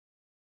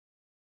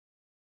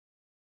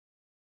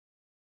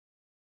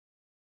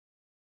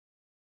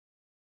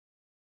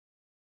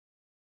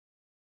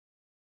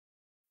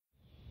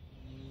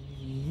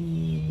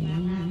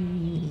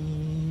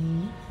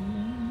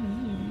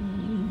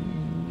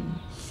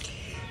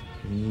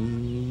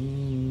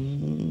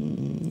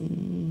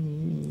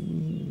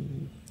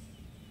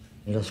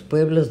Los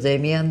pueblos de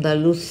mi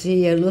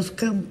Andalucía, los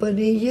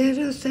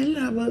campanilleros en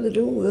la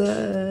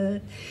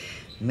madrugada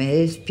me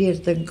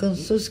despiertan con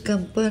sus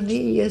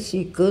campanillas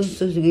y con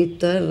sus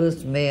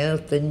guitarras me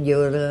hacen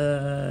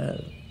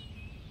llorar.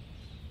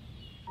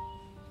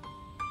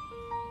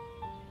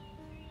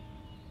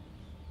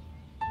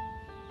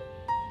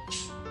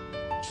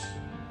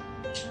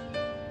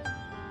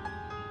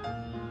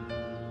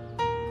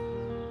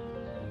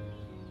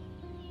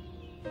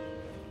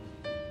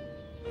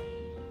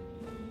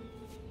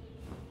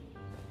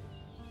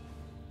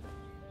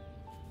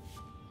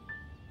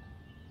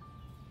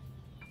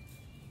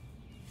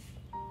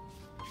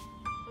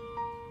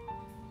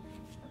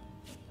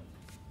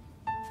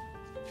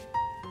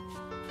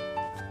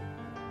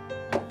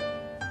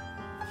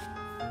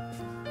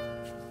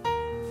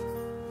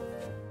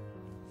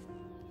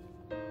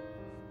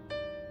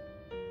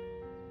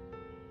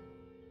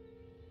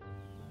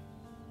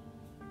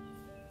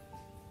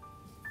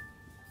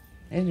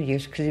 Yo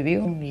escribí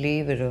un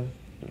libro,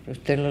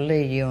 usted lo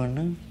leyó,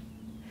 ¿no?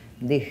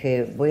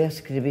 Dije, voy a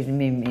escribir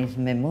mis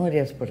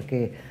memorias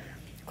porque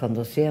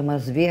cuando sea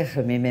más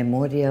vieja mi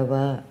memoria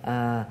va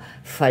a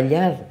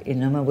fallar y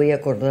no me voy a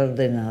acordar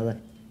de nada.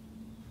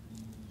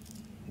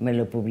 Me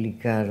lo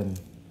publicaron.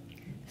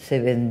 Se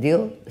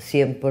vendió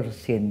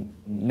 100%.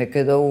 Me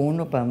quedó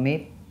uno para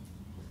mí.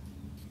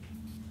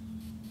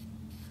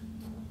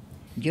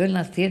 Yo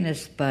nací en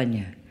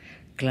España.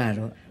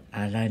 Claro,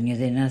 al año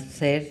de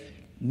nacer,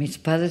 mis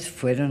padres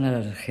fueron a la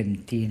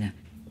Argentina.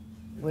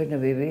 Bueno,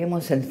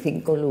 vivíamos en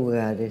 5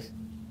 lugares.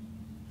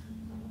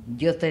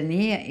 Yo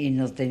tenía y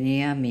no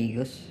tenía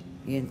amigos.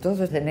 Y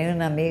entonces tenía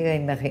una amiga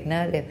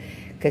imaginaria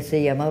que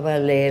se llamaba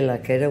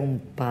Lela, que era un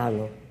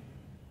palo.